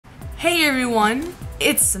Hey everyone,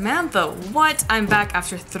 it's Samantha. What? I'm back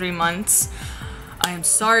after 3 months. I am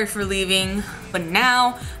sorry for leaving, but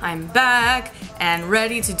now I'm back and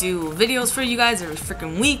ready to do videos for you guys every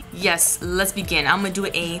freaking week. Yes, let's begin. I'm gonna do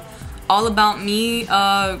a all about me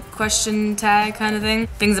question tag kind of thing.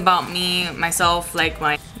 Things about me, myself, like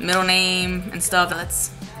my middle name and stuff. Let's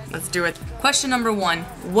do it. Question number 1,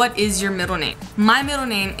 what is your middle name? My middle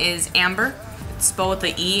name is Amber. It's spelled with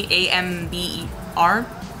the E, A-M-B-E-R.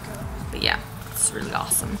 But yeah, it's really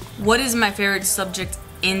awesome. What is my favorite subject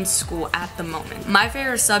in school at the moment? My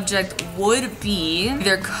favorite subject would be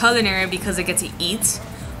either culinary because I get to eat,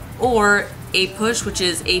 or APUSH, which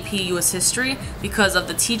is AP US History, because of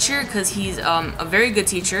the teacher, because he's a very good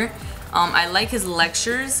teacher. I like his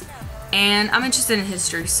lectures, and I'm interested in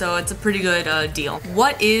history, so it's a pretty good deal.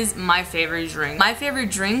 What is my favorite drink? My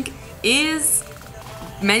favorite drink is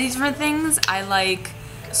many different things. I like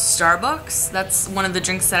Starbucks. That's one of the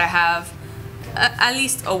drinks that I have at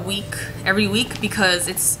least every week because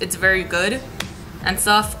it's very good and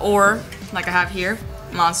stuff. Or like I have here,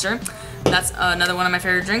 Monster. That's another one of my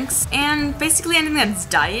favorite drinks. And basically anything that's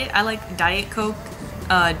diet. I like Diet Coke,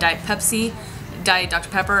 Diet Pepsi, Diet Dr.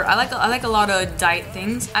 Pepper. I like a lot of diet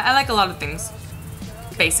things. I like a lot of things,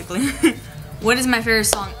 basically. What is my favorite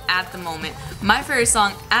song at the moment? My favorite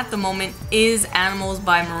song at the moment is Animals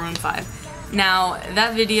by Maroon 5. Now,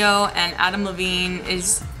 that video and Adam Levine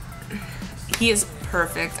he is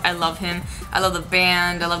perfect. I love him. I love the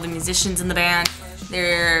band. I love the musicians in the band.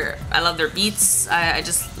 I love their beats. I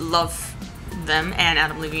just love them and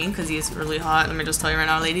Adam Levine because he's really hot. Let me just tell you right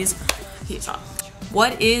now, ladies, he's hot.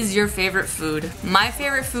 What is your favorite food? My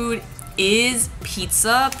favorite food is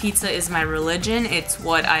pizza. Pizza is my religion. It's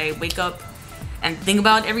what I wake up and think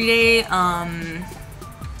about every day.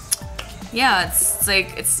 Yeah, it's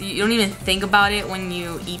like, you don't even think about it when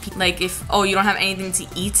you eat. Like if, oh, you don't have anything to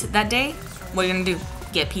eat that day, what are you gonna do?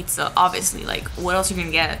 Get pizza, obviously. Like, what else are you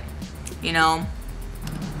gonna get? You know?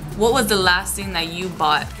 What was the last thing that you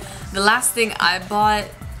bought? The last thing I bought,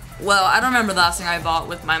 well, I don't remember the last thing I bought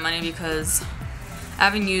with my money because I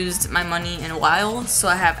haven't used my money in a while, so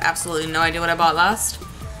I have absolutely no idea what I bought last.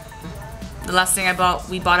 The last thing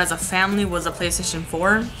we bought as a family was a PlayStation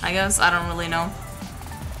 4, I guess. I don't really know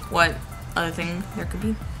what other thing there could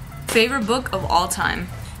be. Favorite book of all time.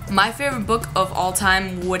 My favorite book of all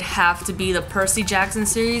time would have to be the Percy Jackson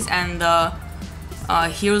series and the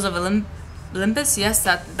Heroes of Olympus. Yes,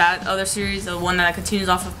 that other series, the one that continues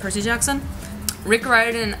off of Percy Jackson. Rick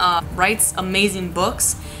Riordan writes amazing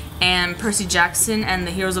books, and Percy Jackson and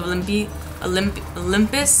the Heroes of Olympus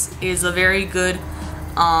is a very good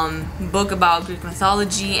book about Greek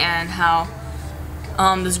mythology and how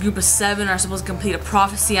this group of 7 are supposed to complete a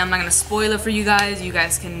prophecy. I'm not going to spoil it for you guys. You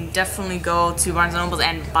guys can definitely go to Barnes & Noble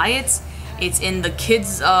and buy it. It's in the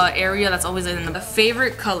kids area. That's always in the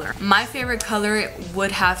favorite color. My favorite color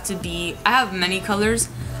would have to be, I have many colors.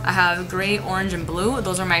 I have gray, orange, and blue.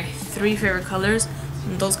 Those are my 3 favorite colors.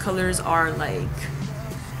 And those colors are like,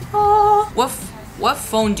 oh. What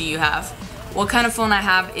phone do you have? What kind of phone I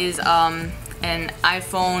have is an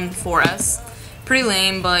iPhone 4S. Pretty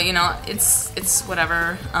lame, but you know, it's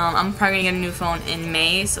whatever. I'm probably gonna get a new phone in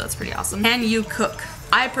May, so that's pretty awesome. Can you cook?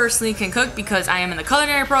 I personally can cook because I am in the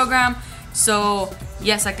culinary program, so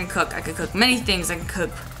yes, I can cook. I can cook many things. I can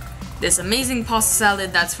cook this amazing pasta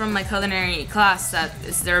salad that's from my culinary class that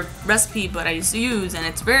is their recipe, but I used to use, and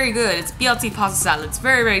it's very good. It's BLT pasta salad. It's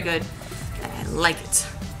very, very good, and I like it.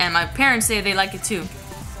 And my parents say they like it too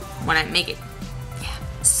when I make it.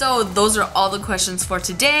 So those are all the questions for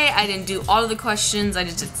today. I didn't do all of the questions, I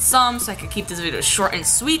just did some so I could keep this video short and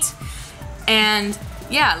sweet. And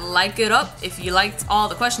yeah, like it up if you liked all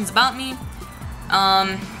the questions about me.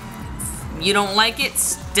 If you don't like it,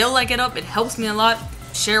 still like it up, it helps me a lot.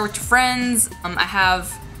 Share with your friends. I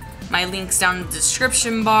have my links down in the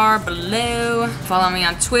description bar below. Follow me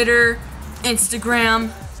on Twitter,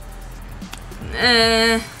 Instagram,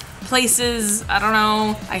 places, I don't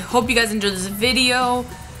know. I hope you guys enjoyed this video.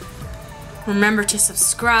 Remember to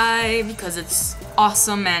subscribe because it's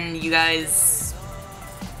awesome and you guys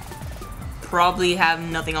probably have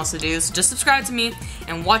nothing else to do, so just subscribe to me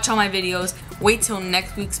and watch all my videos. Wait till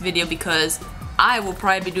next week's video because I will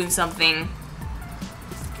probably be doing something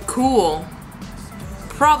cool.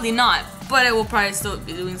 Probably not, but I will probably still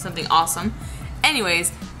be doing something awesome.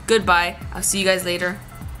 Anyways, goodbye. I'll see you guys later.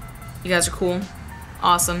 You guys are cool,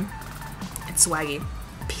 awesome, and swaggy.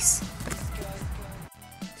 Peace.